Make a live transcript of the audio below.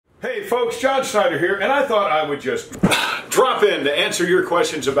Hey folks, John Schneider here, and I thought I would just drop in to answer your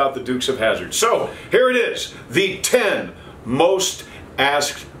questions about the Dukes of Hazzard. So, here it is, the 10 most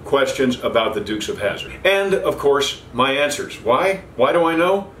asked questions about the Dukes of Hazzard. And, of course, my answers. Why? Why do I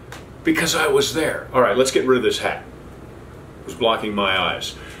know? Because I was there. All right, let's get rid of this hat. It was blocking my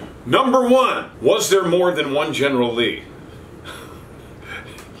eyes. Number 1, was there more than one General Lee?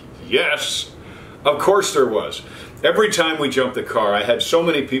 Yes, of course there was. Every time we jumped the car, I had so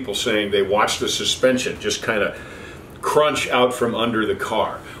many people saying they watched the suspension just kind of crunch out from under the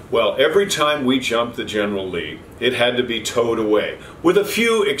car. Well, every time we jumped the General Lee, it had to be towed away, with a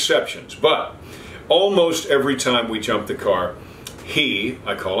few exceptions. But almost every time we jumped the car, he,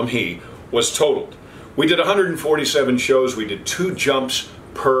 I call him he, was totaled. We did 147 shows. We did 2 jumps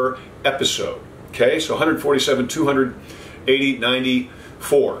per episode. Okay, so 147, 280,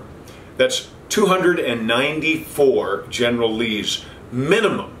 94. That's 294 General Lees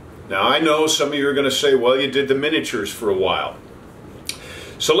minimum. Now I know some of you are going to say, well, you did the miniatures for a while.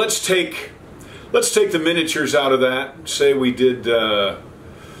 So let's take the miniatures out of that. Say we did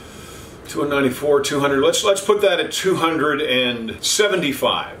 294, 200. Let's put that at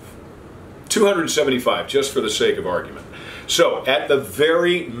 275. 275, just for the sake of argument. So at the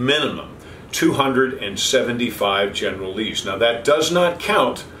very minimum, 275 General Lees. Now that does not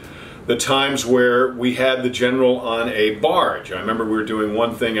count the times where we had the General on a barge. I remember we were doing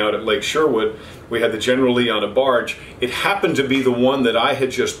one thing out at Lake Sherwood. We had the General Lee on a barge. It happened to be the one that I had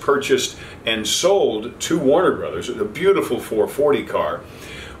just purchased and sold to Warner Brothers. A beautiful 440 car.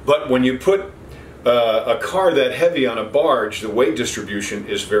 But when you put a car that heavy on a barge, the weight distribution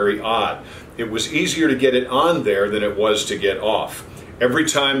is very odd. It was easier to get it on there than it was to get off. Every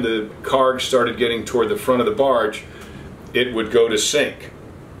time the car started getting toward the front of the barge, it would go to sink.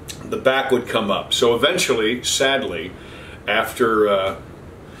 The back would come up. So eventually, sadly, after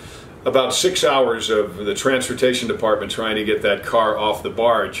about 6 hours of the transportation department trying to get that car off the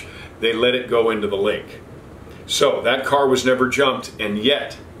barge, they let it go into the lake. So that car was never jumped, and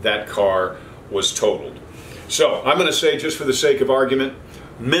yet that car was totaled. So I'm going to say, just for the sake of argument,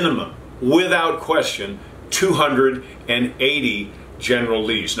 minimum, without question, 280 General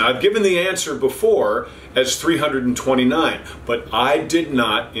Lees. Now I've given the answer before as 329, but I did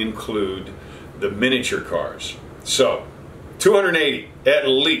not include the miniature cars. So 280 at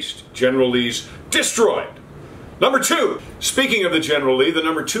least General Lees destroyed. Number 2, speaking of the General Lee, the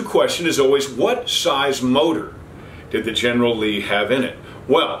number 2 question is always, what size motor did the General Lee have in it?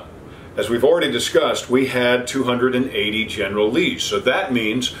 Well, as we've already discussed, we had 280 General Lees. So that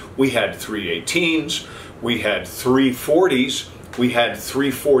means we had 318s, we had 340s, we had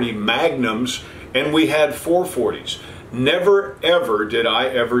 340 Magnums, and we had 440s. Never ever did I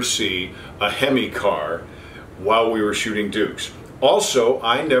ever see a Hemi car while we were shooting Dukes. Also,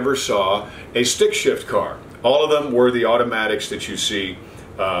 I never saw a stick shift car. All of them were the automatics that you see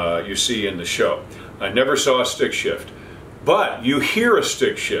in the show. I never saw a stick shift. But you hear a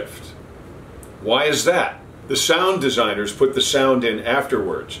stick shift. Why is that? The sound designers put the sound in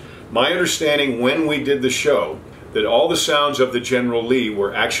afterwards. My understanding when we did the show, that all the sounds of the General Lee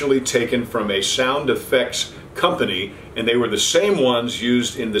were actually taken from a sound effects company, and they were the same ones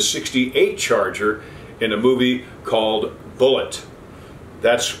used in the '68 Charger in a movie called Bullet.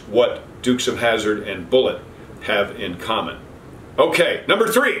 That's what Dukes of Hazzard and Bullet have in common. Okay, number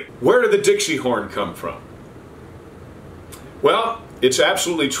 3. Where did the Dixie horn come from? Well, it's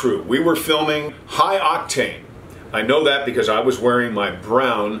absolutely true. We were filming High Octane. I know that because I was wearing my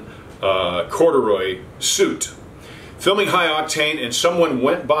brown corduroy suit. Filming High Octane, and someone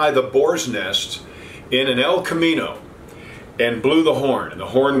went by the boar's nest in an El Camino and blew the horn, and the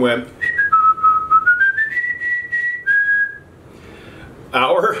horn went.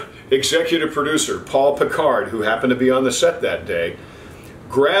 Our executive producer, Paul Picard, who happened to be on the set that day,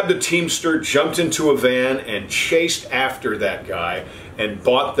 grabbed a Teamster, jumped into a van, and chased after that guy and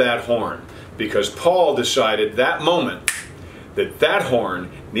bought that horn, because Paul decided that moment that that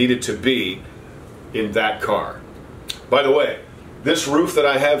horn needed to be in that car. By the way, this roof that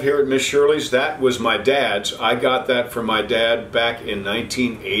I have here at Miss Shirley's, that was my dad's. I got that from my dad back in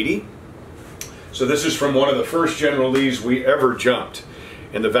 1980. So this is from one of the first General Lees we ever jumped.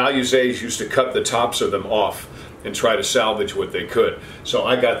 And the Values A's used to cut the tops of them off and try to salvage what they could. So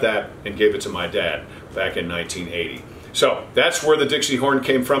I got that and gave it to my dad back in 1980. So that's where the Dixie horn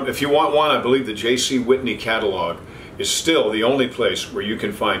came from. If you want one, I believe the J.C. Whitney catalog is still the only place where you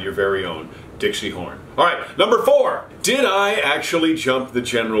can find your very own Dixie horn. All right, number 4. Did I actually jump the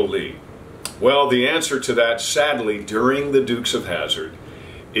General Lee? Well, the answer to that, sadly, during the Dukes of Hazzard,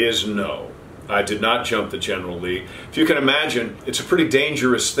 is no. I did not jump the General Lee. If you can imagine, it's a pretty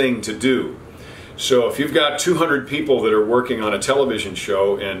dangerous thing to do. So if you've got 200 people that are working on a television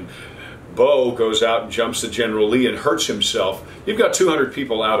show and Bo goes out and jumps the General Lee and hurts himself, you've got 200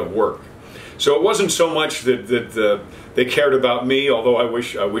 people out of work. So it wasn't so much that they cared about me, although I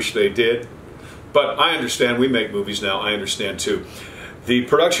wish they did. But I understand, we make movies now, I understand too. The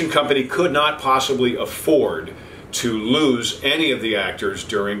production company could not possibly afford to lose any of the actors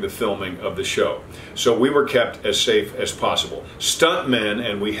during the filming of the show. So we were kept as safe as possible. Stuntmen,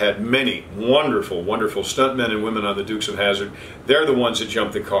 and we had many wonderful, wonderful stuntmen and women on the Dukes of Hazzard, they're the ones that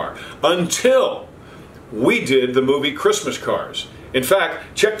jumped the car. Until we did the movie Christmas Cars. In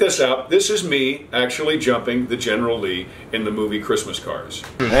fact, check this out. This is me actually jumping the General Lee in the movie Christmas Cars.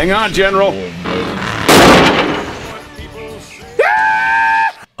 Hang on, General.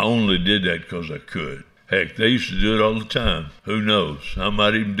 I only did that because I could. Heck, they used to do it all the time. Who knows? I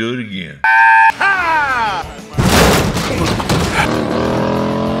might even do it again.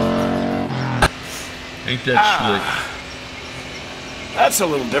 Ain't that slick? That's a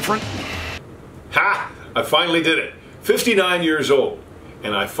little different. Ha! I finally did it. 59 years old,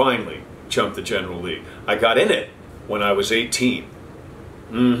 and I finally jumped the General Lee. I got in it when I was 18.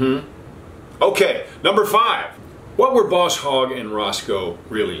 Okay, number 5. What were Boss Hogg and Roscoe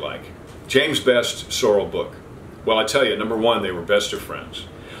really like? James Best, Sorrel Book. Well, I tell you, number 1, they were best of friends.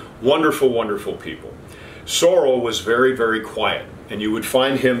 Wonderful, wonderful people. Sorrel was very, very quiet, and you would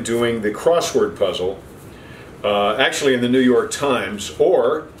find him doing the crossword puzzle, actually in the New York Times,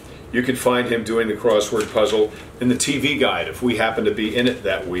 or you could find him doing the crossword puzzle in the TV Guide. If we happened to be in it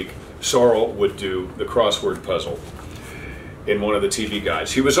that week, Sorrel would do the crossword puzzle in one of the TV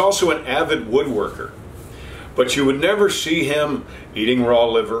Guides. He was also an avid woodworker, but you would never see him eating raw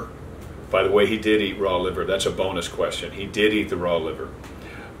liver. By the way, he did eat raw liver. That's a bonus question. He did eat the raw liver,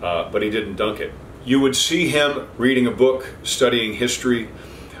 but he didn't dunk it. You would see him reading a book, studying history.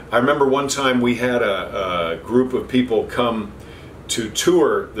 I remember one time we had a group of people come to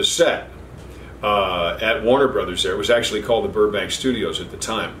tour the set at Warner Brothers there. It was actually called the Burbank Studios at the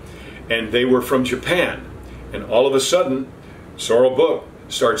time. And they were from Japan. And all of a sudden, Sorrel Book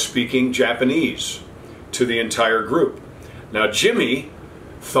starts speaking Japanese to the entire group. Now, Jimmy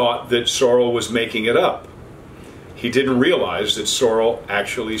thought that Sorrel was making it up. He didn't realize that Sorrel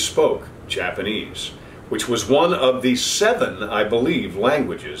actually spoke Japanese, which was one of the 7, I believe,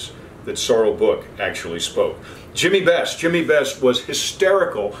 languages that Sorrel Book actually spoke. Jimmy Best was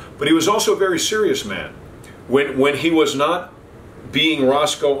hysterical, but he was also a very serious man. When he was not being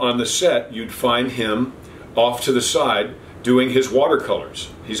Roscoe on the set, you'd find him off to the side doing his watercolors.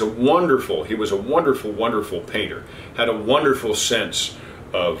 He was a wonderful, wonderful painter. Had a wonderful sense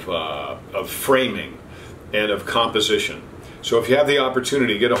of framing and of composition. So if you have the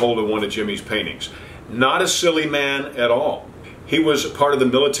opportunity, get a hold of one of Jimmy's paintings. Not a silly man at all. He was part of the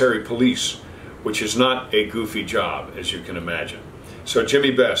military police, which is not a goofy job, as you can imagine. So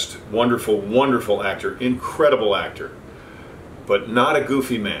Jimmy Best, wonderful, wonderful actor, incredible actor, but not a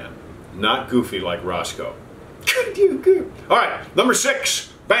goofy man. Not goofy like Roscoe. All right, number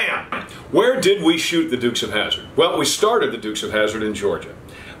 6. Bam! Where did we shoot the Dukes of Hazzard? Well, we started the Dukes of Hazzard in Georgia.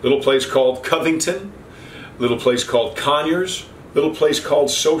 Little place called Covington, little place called Conyers, little place called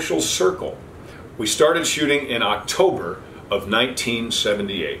Social Circle. We started shooting in October of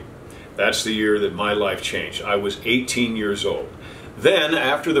 1978. That's the year that my life changed. I was 18 years old. Then,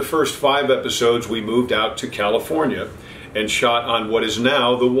 after the first 5 episodes, we moved out to California and shot on what is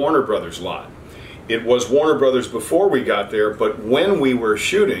now the Warner Brothers lot. It was Warner Brothers before we got there, but when we were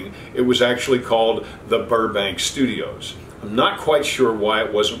shooting, it was actually called the Burbank Studios. I'm not quite sure why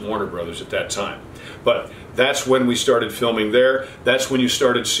it wasn't Warner Brothers at that time, but that's when we started filming there. That's when you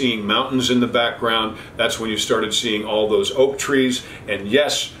started seeing mountains in the background. That's when you started seeing all those oak trees. And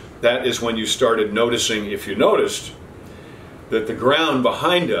yes, that is when you started noticing, if you noticed, that the ground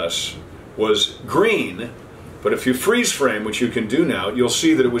behind us was green. But if you freeze frame, which you can do now, you'll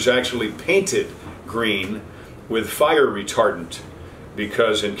see that it was actually painted green with fire retardant,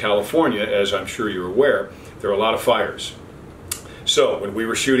 because in California, as I'm sure you're aware, there are a lot of fires. So when we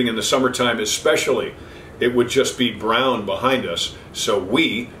were shooting in the summertime especially, it would just be brown behind us, so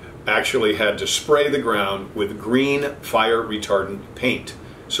we actually had to spray the ground with green fire retardant paint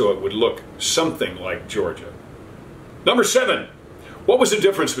so it would look something like Georgia. Number 7. What was the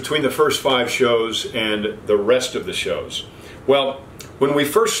difference between the first 5 shows and the rest of the shows? Well, when we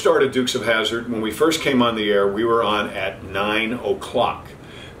first started Dukes of Hazzard, when we first came on the air, we were on at 9 o'clock.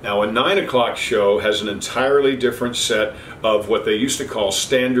 Now, a 9 o'clock show has an entirely different set of what they used to call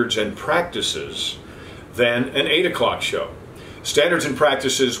standards and practices than an 8 o'clock show. Standards and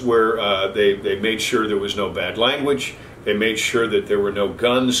practices where they made sure there was no bad language. They made sure that there were no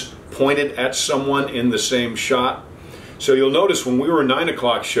guns pointed at someone in the same shot. So you'll notice when we were a 9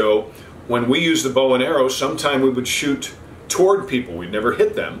 o'clock show, when we used the bow and arrow, sometime we would shoot toward people. We'd never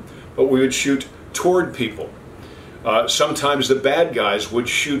hit them, but we would shoot toward people. Sometimes the bad guys would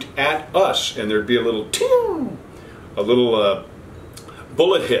shoot at us, and there'd be a little ting, a little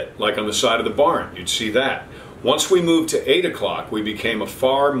bullet hit, like on the side of the barn. You'd see that. Once we moved to 8 o'clock, we became a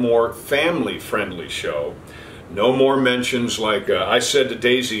far more family-friendly show. No more mentions like, I said to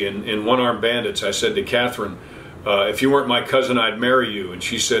Daisy in One Armed Bandits, I said to Catherine, if you weren't my cousin, I'd marry you. And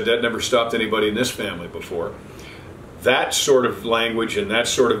she said, that never stopped anybody in this family before. That sort of language and that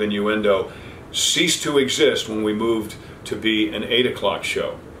sort of innuendo ceased to exist when we moved to be an 8 o'clock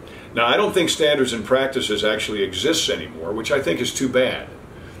show. Now, I don't think standards and practices actually exists anymore, which I think is too bad.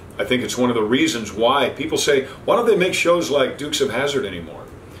 I think it's one of the reasons why people say, why don't they make shows like Dukes of Hazzard anymore?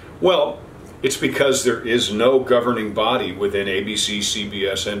 Well, it's because there is no governing body within ABC,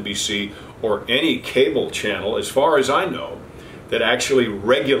 CBS, NBC, or any cable channel, as far as I know, that actually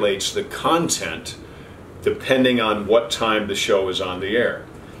regulates the content depending on what time the show is on the air.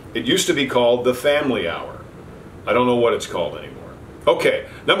 It used to be called the Family Hour. I don't know what it's called anymore. Okay,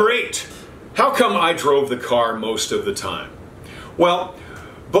 number 8. How come I drove the car most of the time? Well,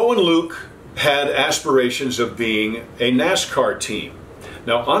 Bo and Luke had aspirations of being a NASCAR team.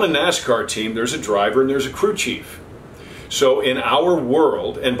 Now, on a NASCAR team, there's a driver and there's a crew chief. So in our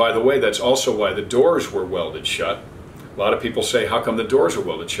world, and by the way, that's also why the doors were welded shut. A lot of people say, how come the doors are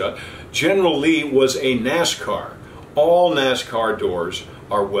welded shut? General Lee was a NASCAR. All NASCAR doors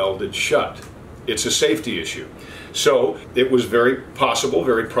are welded shut. It's a safety issue. So it was very possible,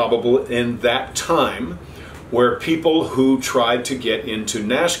 very probable in that time where people who tried to get into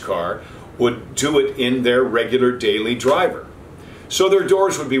NASCAR would do it in their regular daily driver. So their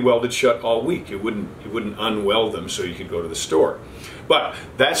doors would be welded shut all week. You wouldn't unweld them so you could go to the store. But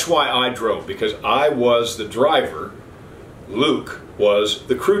that's why I drove, because I was the driver. Luke was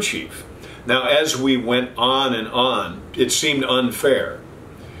the crew chief. Now, as we went on and on, it seemed unfair.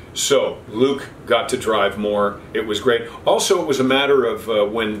 So Luke got to drive more. It was great. Also, it was a matter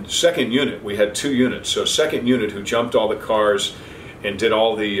of when second unit, we had 2 units. So second unit, who jumped all the cars and did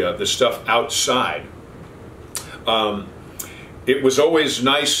all the stuff outside. It was always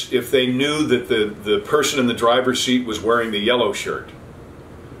nice if they knew that the person in the driver's seat was wearing the yellow shirt,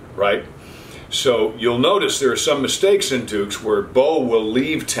 right? So you'll notice there are some mistakes in Dukes where Bo will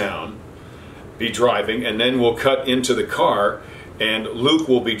leave town, be driving, and then we'll cut into the car and Luke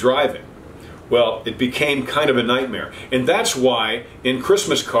will be driving. Well, it became kind of a nightmare. And that's why in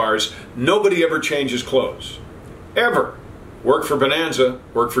Christmas cars, nobody ever changes clothes. Ever. Worked for Bonanza,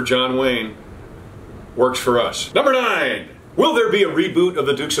 worked for John Wayne, works for us. Number 9. Will there be a reboot of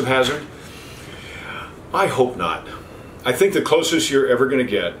the Dukes of Hazzard? I hope not. I think the closest you're ever going to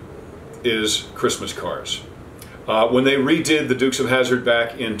get is Christmas cars. When they redid the Dukes of Hazzard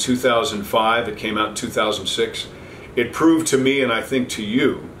back in 2005, it came out in 2006, it proved to me, and I think to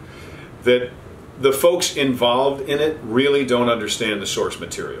you, that the folks involved in it really don't understand the source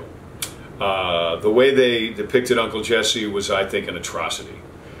material. The way they depicted Uncle Jesse was, I think, an atrocity.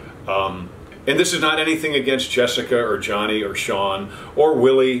 And this is not anything against Jessica or Johnny or Sean or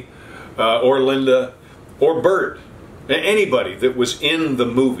Willie or Linda or Bert. Anybody that was in the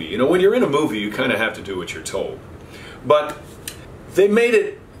movie. You know, when you're in a movie, you kind of have to do what you're told. But they made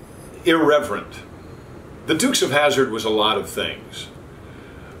it irreverent. The Dukes of Hazzard was a lot of things.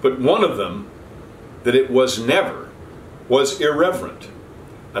 But one of them, that it was never, was irreverent.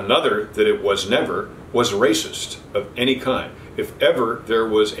 Another, that it was never, was racist of any kind. If ever there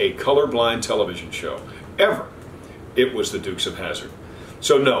was a colorblind television show, ever, it was the Dukes of Hazzard.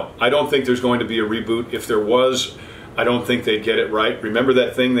 So no, I don't think there's going to be a reboot. If there was, I don't think they'd get it right. Remember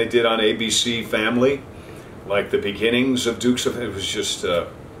that thing they did on ABC Family? Like the beginnings of Dukes of Hazzard? It was just,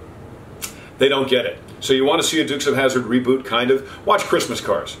 they don't get it. So you want to see a Dukes of Hazzard reboot, kind of? Watch Christmas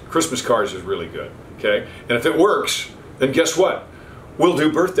Cars. Christmas Cars is really good, okay? And if it works, then guess what? We'll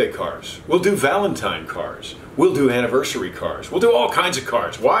do birthday cars. We'll do Valentine cars. We'll do anniversary cars. We'll do all kinds of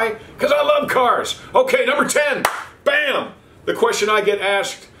cars. Why? Because I love cars. Okay, number 10. Bam! The question I get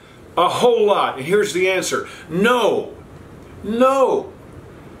asked a whole lot, and here's the answer. No. No.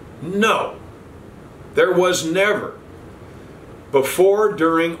 No. There was never, before,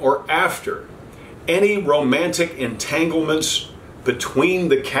 during, or after, any romantic entanglements between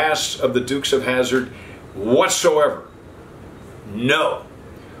the casts of the Dukes of Hazzard whatsoever. No.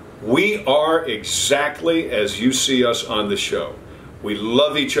 We are exactly as you see us on the show. We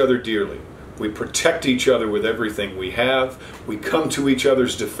love each other dearly. We protect each other with everything we have. We come to each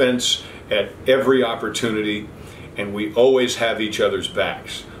other's defense at every opportunity, and we always have each other's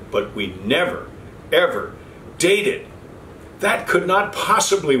backs. But we never, ever dated. That could not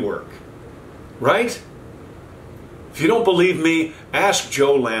possibly work, right? If you don't believe me, ask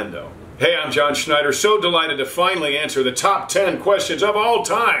Joe Lando. Hey, I'm John Schneider, so delighted to finally answer the top 10 questions of all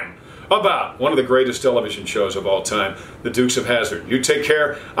time about one of the greatest television shows of all time, the Dukes of Hazzard. You take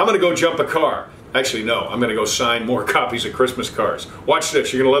care. I'm going to go jump a car. Actually, no, I'm going to go sign more copies of Christmas cards. Watch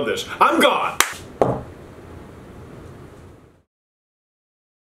this. You're going to love this. I'm gone.